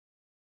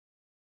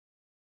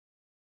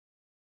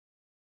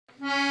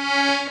Some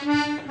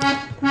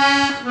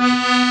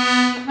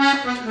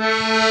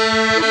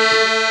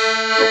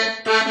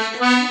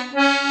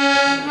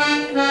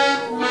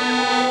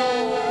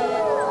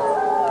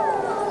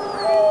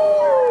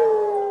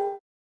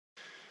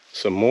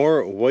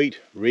more white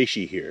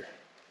reishi here.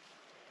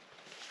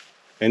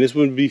 And this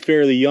would be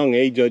fairly young,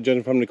 eh,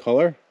 judging from the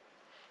color?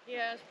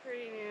 Yeah, it's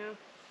pretty new.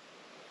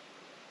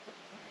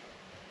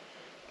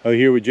 Out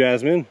here with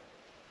Jasmine.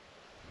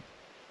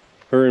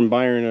 Her and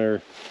Byron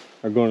are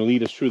going to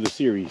lead us through the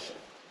series.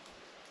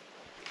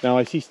 Now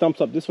I see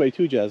stumps up this way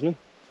too, Jasmine.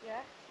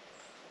 Yeah?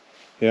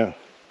 Yeah.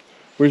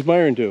 Where's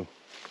Byron to?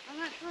 I'm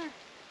not sure.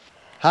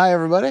 Hi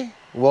everybody,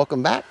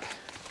 welcome back.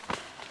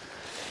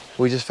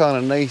 We just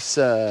found a nice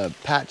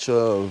patch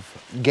of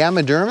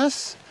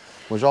Ganodermis,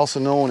 which is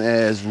also known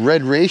as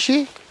red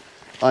reishi.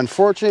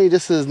 Unfortunately,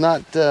 this is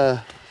not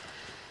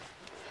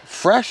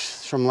fresh,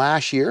 it's from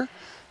last year.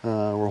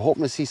 We're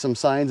hoping to see some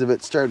signs of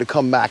it start to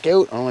come back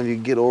out. I don't know if you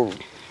can get over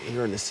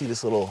here and to see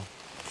this little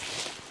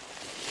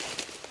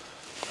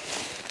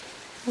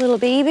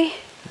baby.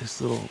 This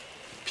little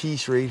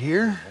piece right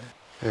here.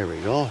 There we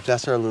go.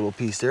 That's our little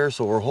piece there.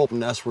 So we're hoping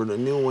that's where the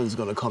new one's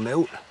going to come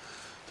out.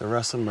 The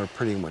rest of them are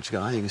pretty much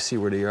gone. You can see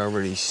where they are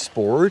already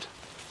spored.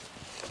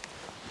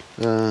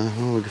 We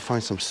can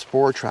find some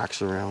spore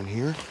tracks around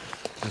here.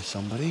 There's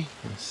somebody.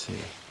 Let's see.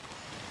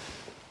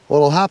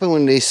 What'll happen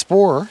when they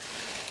spore,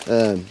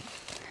 they're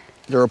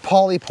a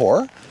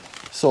polypore.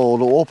 So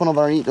they'll open up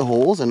underneath the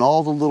holes and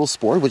all the little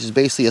spores, which is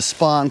basically a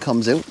spawn,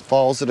 comes out,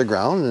 falls to the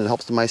ground, and it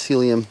helps the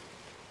mycelium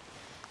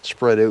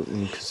spread out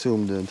and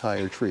consume the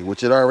entire tree,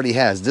 which it already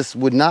has. This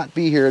would not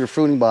be here, the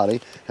fruiting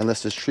body,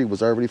 unless this tree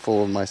was already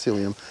full of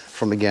mycelium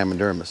from the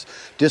Ganodermis.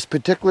 This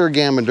particular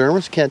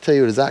Ganodermis, can't tell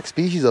you the exact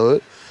species of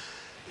it.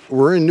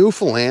 We're in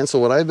Newfoundland, so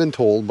what I've been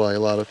told by a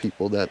lot of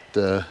people that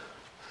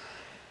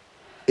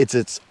it's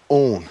its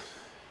own.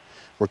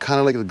 We're kind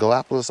of like the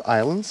Galapagos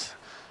Islands,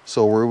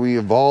 so where we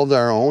evolved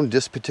our own,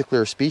 this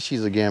particular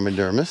species of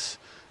Ganodermis,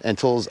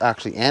 until it's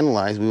actually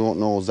analyzed, we won't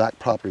know exact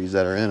properties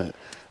that are in it.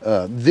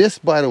 This,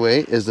 by the way,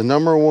 is the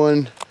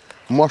 #1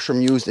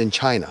 mushroom used in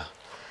China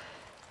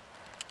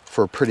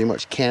for pretty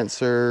much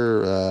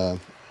cancer,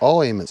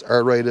 all ailments,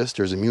 arthritis.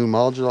 There's immune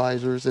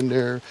modulizers in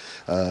there,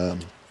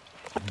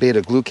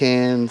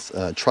 beta-glucans,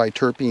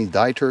 triterpenes,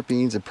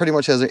 diterpenes. It pretty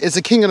much has, it's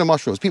a king of the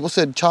mushrooms. People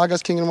said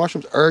chaga's king of the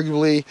mushrooms.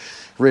 Arguably,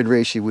 red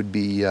reishi would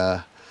be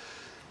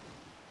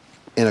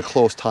in a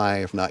close tie,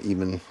 if not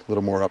even a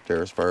little more up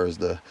there as far as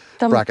the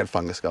bracket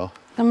fungus go.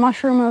 The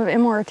mushroom of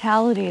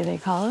immortality, they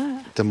call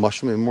it. The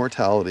mushroom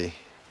immortality.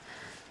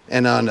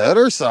 And on the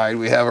other side,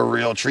 we have a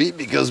real treat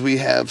because we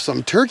have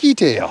some turkey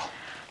tail.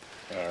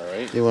 All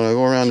right. You want to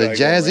go around to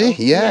Jazzy?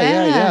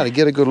 Yeah, to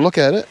get a good look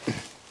at it.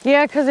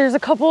 Yeah, because there's a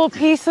couple of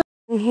pieces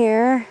in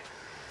here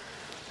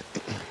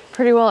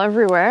pretty well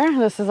everywhere.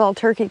 This is all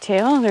turkey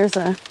tail. There's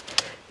a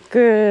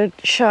good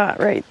shot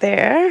right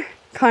there,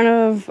 kind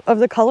of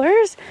the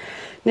colors.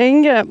 Now you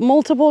can get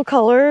multiple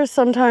colors.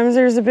 Sometimes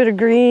there's a bit of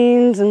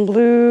greens and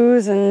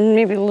blues and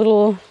maybe a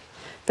little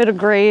bit of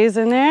grays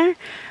in there.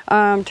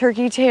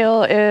 Turkey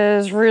tail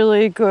is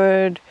really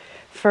good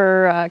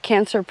for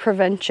cancer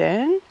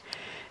prevention,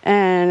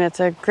 and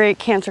it's a great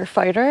cancer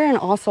fighter and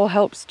also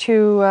helps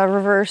to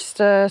reverse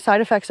the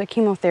side effects of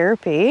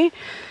chemotherapy.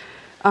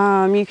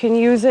 You can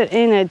use it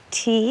in a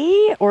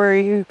tea, or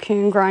you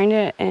can grind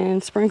it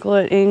and sprinkle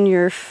it in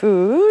your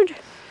food.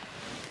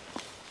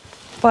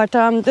 But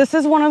this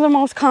is one of the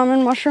most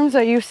common mushrooms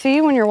that you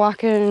see when you're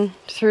walking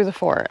through the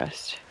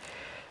forest.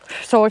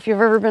 So if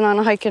you've ever been on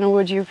a hike in the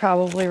woods, you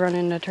probably run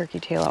into turkey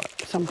tail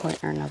at some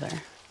point or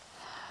another.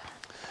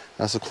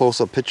 That's a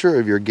close-up picture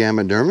of your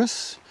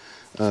Ganodermis.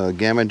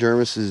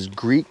 Ganodermis is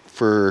Greek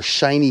for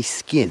shiny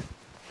skin.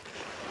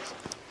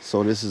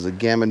 So this is a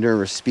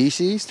Ganodermis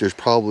species. There's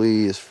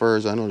probably, as far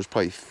as I know, there's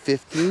probably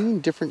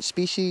 15 different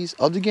species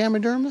of the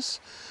Ganodermis.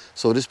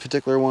 So this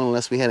particular one,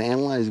 unless we had to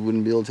analyze,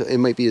 wouldn't be able to, it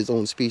might be its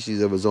own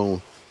species of its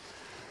own.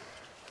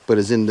 But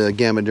it's in the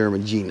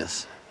Ganoderma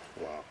genus.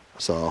 Wow.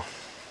 So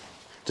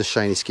the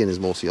shiny skin is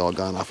mostly all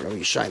gone off. Let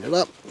me shine it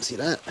up. See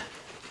that?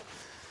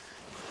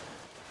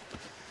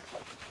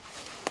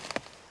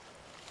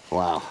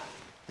 Wow.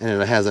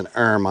 And it has an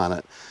arm on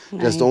it.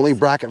 Nice. That's the only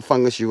bracket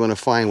fungus you're going to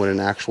find with an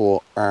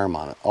actual arm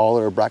on it. All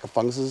other bracket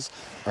funguses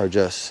are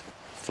just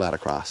flat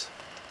across.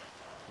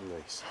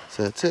 Nice.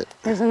 So that's it.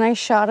 There's a nice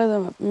shot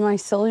of the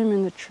mycelium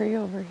in the tree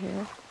over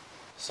here.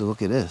 So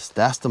look at this.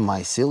 That's the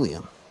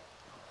mycelium.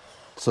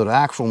 So the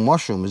actual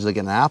mushroom is like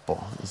an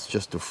apple. It's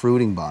just a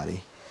fruiting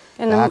body.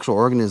 And the actual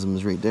organism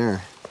is right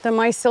there. The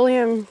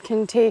mycelium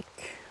can take,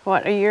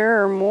 what, a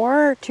year or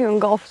more to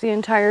engulf the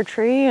entire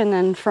tree, and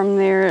then from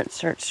there it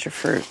starts to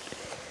fruit.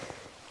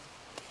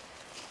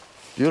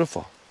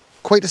 Beautiful.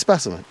 Quite a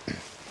specimen.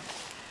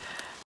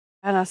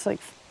 And that's like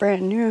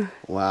brand new.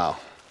 Wow.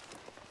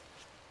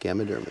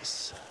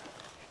 Ganodermis.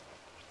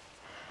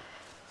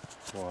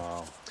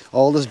 Wow.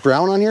 All this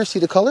brown on here, see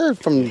the color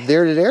from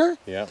there to there?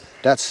 Yeah.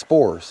 That's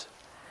spores.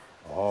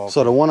 Oh, okay.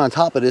 So the one on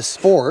top of this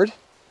spored,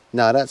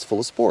 now that's full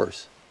of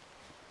spores.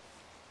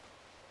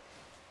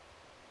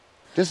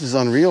 This is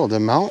unreal. The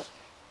amount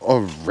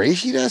of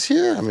reishi that's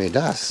here. I mean,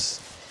 that's.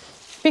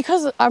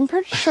 Because I'm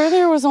pretty sure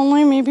there was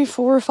only maybe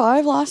 4 or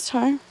 5 last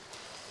time.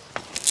 I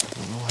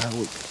don't know how it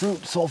would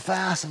fruit so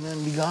fast and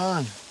then be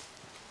gone.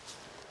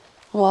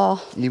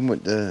 Well, Even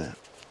with the,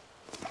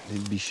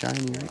 it'd be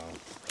shiny, right?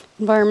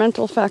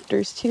 environmental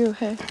factors too,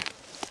 hey.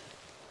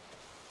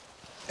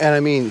 And I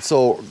mean,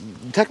 so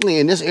technically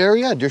in this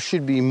area, there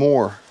should be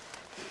more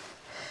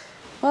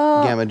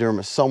Well,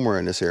 Ganoderma somewhere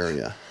in this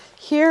area.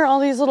 here, all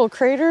these little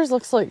craters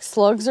looks like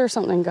slugs or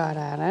something got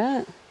at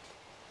it.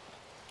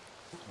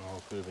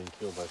 Oh, could have been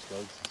killed by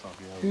slugs. It's not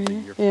being able to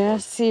eat your Yeah,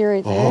 slugs. see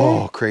right there.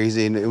 Oh,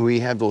 crazy. And we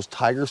have those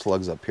tiger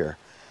slugs up here.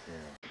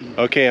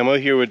 Okay, I'm out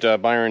here with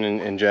Byron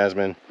and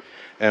Jasmine,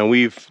 and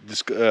we've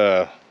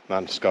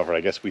not discovered,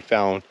 I guess we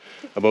found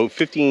about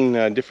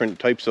 15 different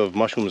types of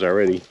mushrooms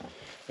already,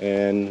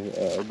 and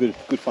good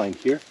find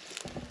here.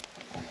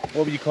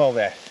 What would you call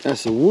that?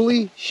 That's a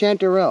woolly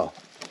chanterelle.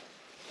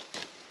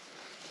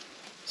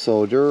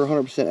 So they're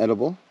 100%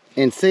 edible.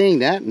 And saying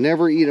that,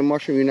 never eat a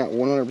mushroom you're not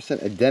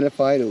 100%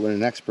 identified with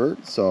an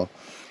expert. So,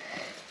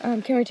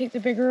 Can we take the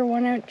bigger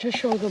one out to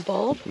show the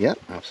bulb? yeah,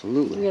 We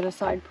absolutely. get a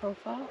side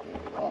profile.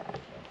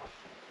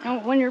 Now,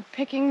 when you're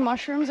picking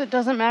mushrooms, it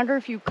doesn't matter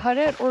if you cut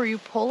it or you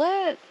pull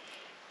it,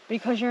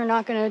 because you're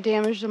not going to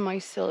damage the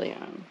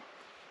mycelium.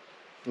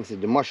 I said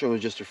the mushroom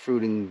is just a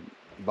fruiting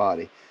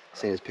body.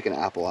 Same as picking an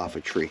apple off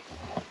a tree.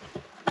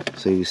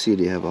 So you see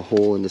they have a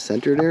hole in the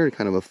center there,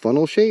 kind of a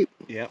funnel shape.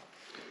 Yeah.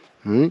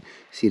 All right.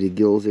 See the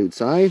gills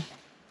outside.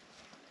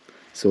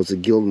 So it's a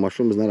gilled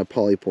mushroom. It's not a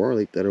polypore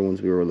like the other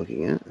ones we were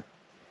looking at.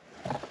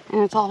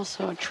 And it's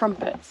also a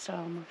trumpet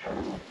style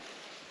mushroom.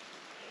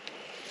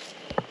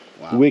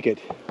 Wow. Wicked.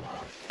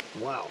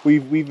 Wow.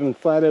 We've been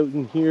flat out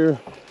in here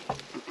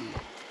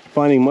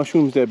finding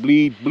mushrooms that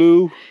bleed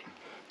blue,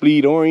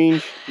 bleed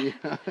orange.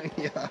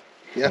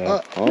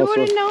 Yeah. Who would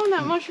have known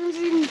that mushrooms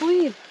even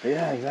bleed?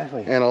 Yeah,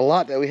 exactly. And a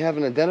lot that we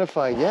haven't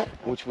identified yet,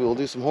 which we'll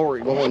do some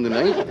homework going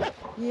tonight.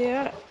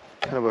 Yeah.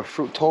 Kind of a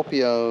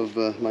fruitopia of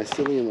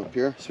mycelium up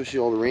here, especially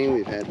all the rain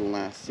we've had in the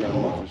last month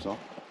or so.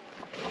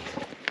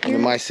 And the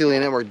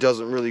mycelium network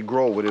doesn't really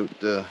grow without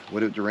the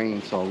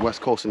rain. So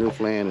west coast of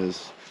Newfoundland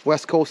is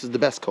the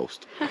best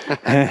coast.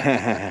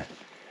 The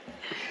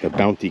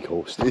Bounty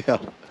Coast. Yeah.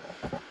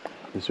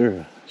 Is there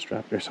a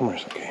strap there somewhere?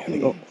 Okay, I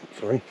think, oh,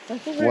 sorry.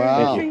 That's a very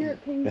Wow. finger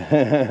ping.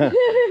 I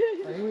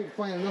ain't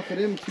find enough of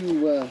them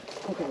to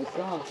cook up a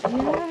sauce.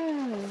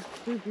 Yeah,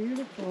 they're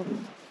beautiful.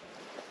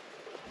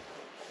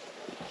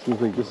 Seems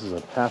like this is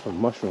a path of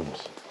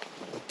mushrooms.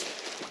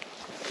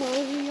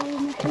 Probably yellow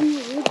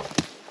mushroom.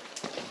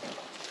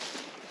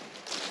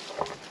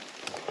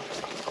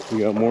 We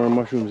got more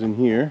mushrooms in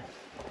here.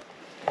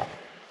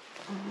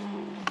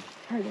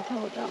 Hard to tell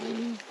what that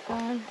one's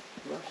gone.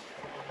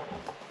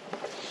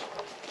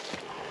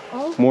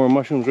 Oh, More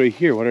mushrooms right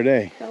here. What are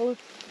they? that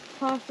looks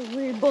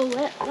possibly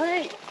bullet,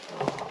 right?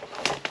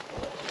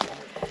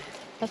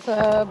 That's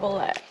a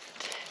bullet.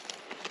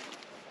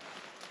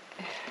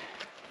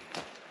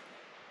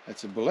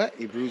 That's a bullet,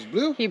 Hebrews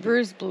blue.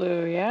 Hebrews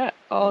blue, yeah.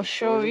 I'll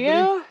show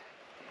you.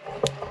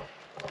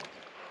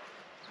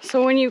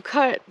 So when you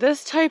cut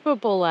this type of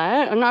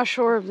bullet, I'm not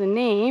sure of the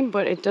name,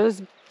 but it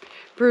does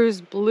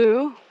bruise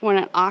blue when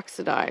it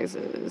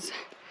oxidizes.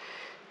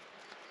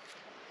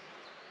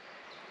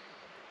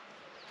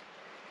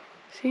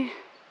 See?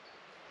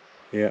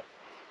 Yeah.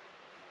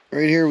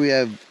 Right here we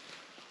have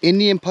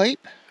Indian pipe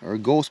or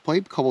ghost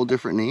pipe, a couple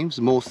different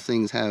names. Most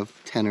things have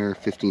 10 or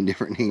 15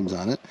 different names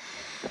on it.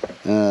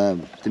 The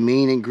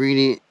main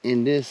ingredient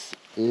in this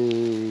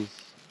is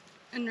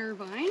A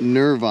nervine.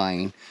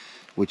 Nervine,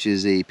 which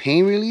is a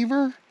pain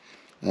reliever.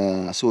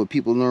 So what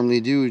people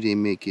normally do, they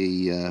make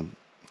a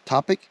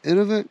topic out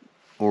of it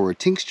or a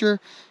tincture.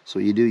 So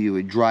you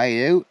would dry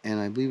it out, and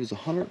I believe it's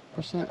 100%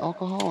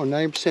 alcohol or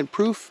 90%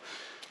 proof.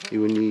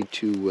 You would need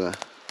to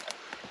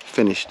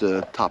finish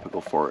the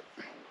topical for it.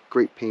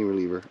 Great pain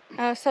reliever.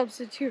 A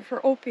substitute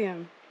for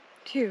opium,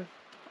 too.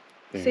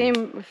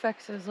 Same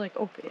effects as like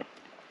opium.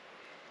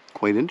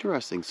 Quite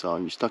interesting. So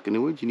you're stuck in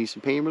the woods, you need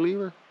some pain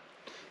reliever.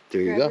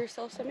 There you Grab go.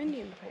 yourself some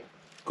Indian pipe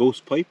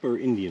Ghost pipe or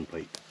Indian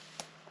pipe?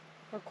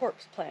 or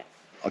corpse plant.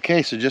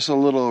 Okay, so just a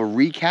little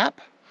recap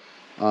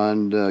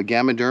on the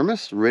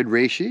Ganoderma, red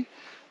reishi.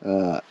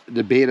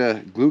 The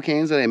beta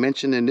glucans that I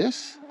mentioned in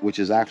this, which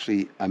is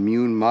actually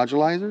immune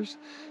modulizers.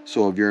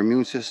 So if your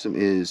immune system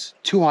is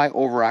too high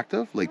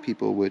overactive, like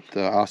people with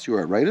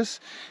osteoarthritis,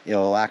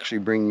 it'll actually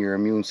bring your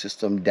immune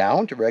system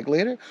down to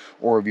regulate it.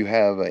 Or if you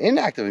have an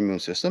inactive immune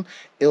system,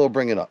 it'll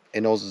bring it up.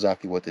 It knows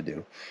exactly what to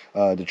do.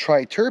 The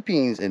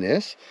triterpenes in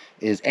this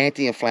is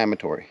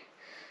anti-inflammatory.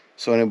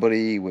 So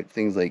anybody with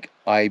things like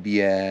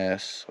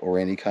IBS or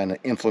any kind of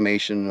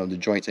inflammation of the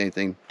joints,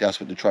 anything,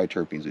 that's what the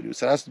triterpenes will do.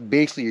 So that's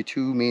basically your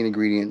two main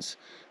ingredients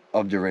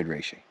of the red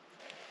reishi.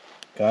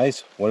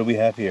 Guys, what do we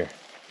have here?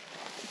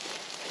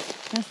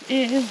 This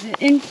is the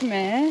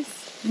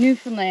infamous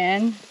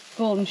Newfoundland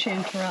golden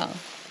chanterelle.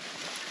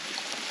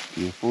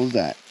 Beautiful as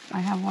that. I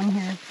have one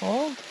here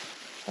full.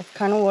 That's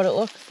kind of what it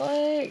looks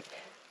like.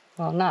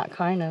 Well, not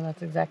kind of.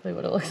 That's exactly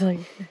what it looks like.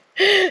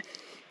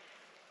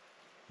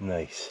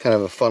 Nice. Kind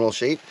of a funnel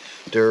shape.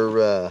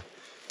 They're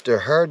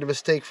hard to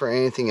mistake for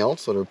anything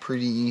else, so they're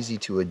pretty easy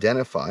to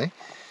identify.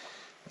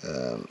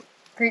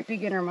 Great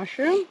beginner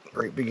mushroom.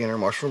 Great beginner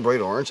mushroom,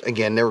 bright orange.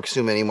 Again, never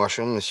consume any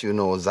mushroom unless you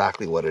know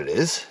exactly what it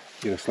is.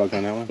 Get a slug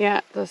on that one?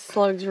 Yeah, the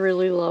slugs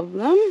really love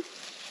them.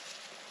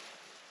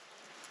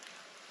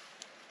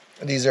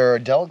 These are a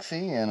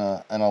delicacy in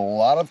a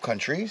lot of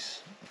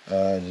countries.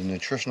 The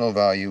nutritional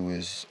value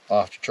is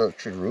off the chart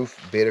through the roof.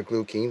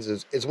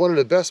 Beta-glucans is one of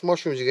the best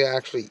mushrooms you can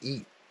actually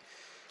eat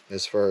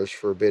as far as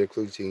for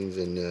beta-glucans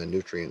and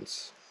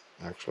nutrients,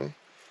 actually.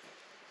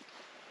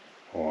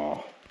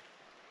 Wow.